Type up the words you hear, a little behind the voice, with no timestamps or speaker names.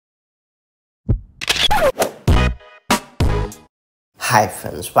Hi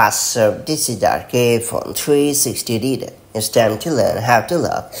friends, what's up? This is our iPhone 360 reader. It's time to learn how to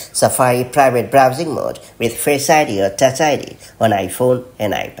lock Safari private browsing mode with Face ID or Touch ID on iPhone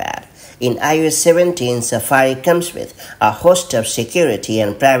and iPad. In iOS 17, Safari comes with a host of security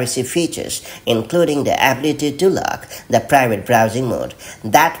and privacy features, including the ability to lock the private browsing mode.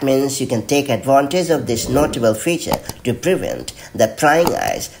 That means you can take advantage of this notable feature to prevent the prying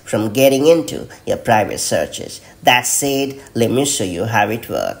eyes from getting into your private searches. That said, let me show you how it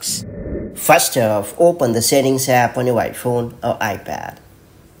works. First off, open the Settings app on your iPhone or iPad.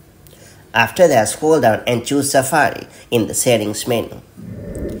 After that, scroll down and choose Safari in the Settings menu.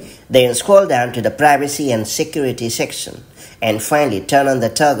 Then scroll down to the Privacy and Security section and finally turn on the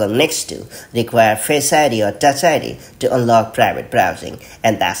toggle next to Require Face ID or Touch ID to unlock private browsing.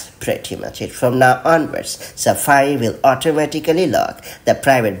 And that's pretty much it. From now onwards, Safari will automatically lock the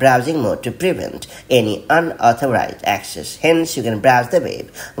private browsing mode to prevent any unauthorized access. Hence, you can browse the web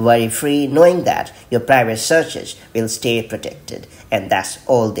worry-free knowing that your private searches will stay protected. And that's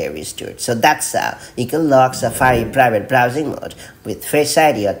all there is to it. So that's how you can lock Safari private browsing mode with Face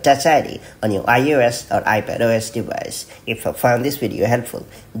ID or Touch ID on your iOS or iPadOS device. If you found this video helpful,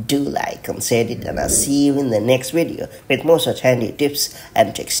 do like and share it, and I'll see you in the next video with more such handy tips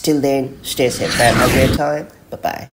and tricks. Till then, stay safe and have a great time. Bye-bye.